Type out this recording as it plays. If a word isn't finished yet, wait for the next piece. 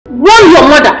warn your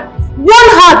mother. Warn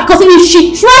her, because if she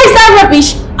tries that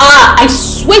rubbish, I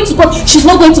swear to God, she's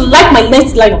not going to like my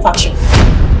next line of action.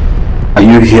 Are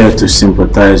you here to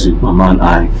sympathize with Mama and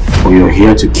I, or you're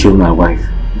here to kill my wife?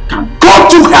 Go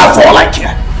to hell for all I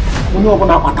care.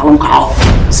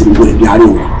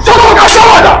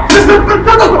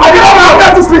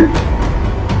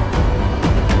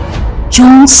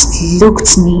 Jones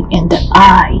looked me in the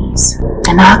eyes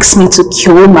and asked me to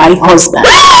kill my husband.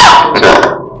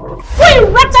 We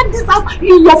rented this house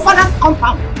in your father's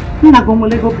compound.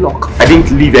 Block. I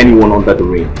didn't leave anyone under the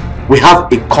rain. We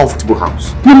have a comfortable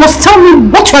house. You must tell me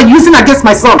what you are using against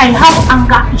my son. I have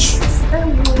anger issues.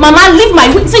 Mama, leave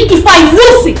my way. See, if I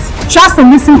lose it. Just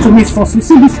listen to me first. You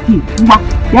see this key.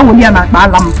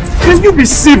 Can you be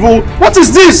civil? What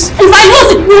is this? If I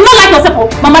lose it, you will not like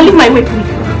yourself. Mama, leave my way, please.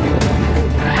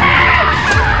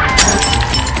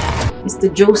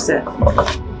 Mr. Joseph,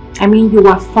 I mean, you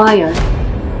are fired.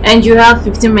 And you have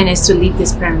 15 minutes to leave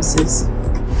these premises.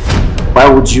 Why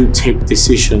would you take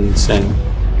decisions and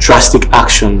drastic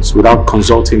actions without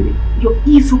consulting me? Your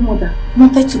evil mother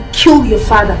wanted to kill your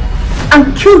father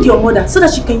and killed your mother so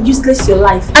that she can useless your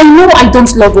life. I know I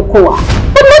don't love Okowa,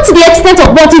 but not to the extent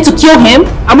of wanting to kill him.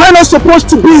 Am I not supposed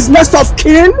to be his next of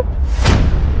kin?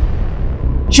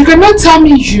 You cannot tell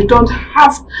me you don't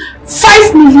have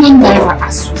 5 million naira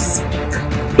as we speak.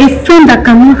 A friend that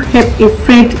cannot help a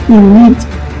friend in need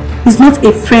is not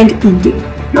a friend indeed.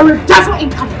 You're a devil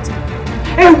incarnate.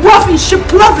 A wolf in sheep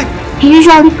clothing. He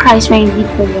usually cries when you leave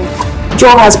for work.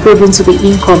 Joe has proven to be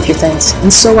incompetent,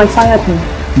 and so I fired him.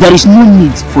 There is no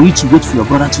need for you to wait for your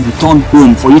brother to return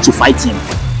home for you to fight him.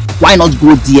 Why not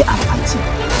go there and fight him?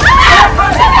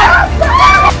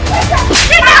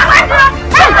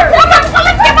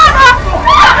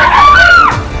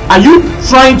 Are you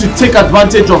trying to take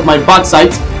advantage of my bad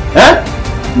sight? Eh?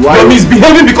 You're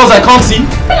misbehaving because I can't see?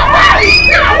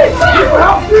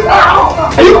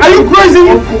 Are you crazy?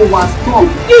 You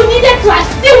needed to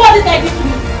see what did I do to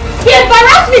you. He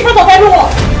embarrassed me in front of everyone.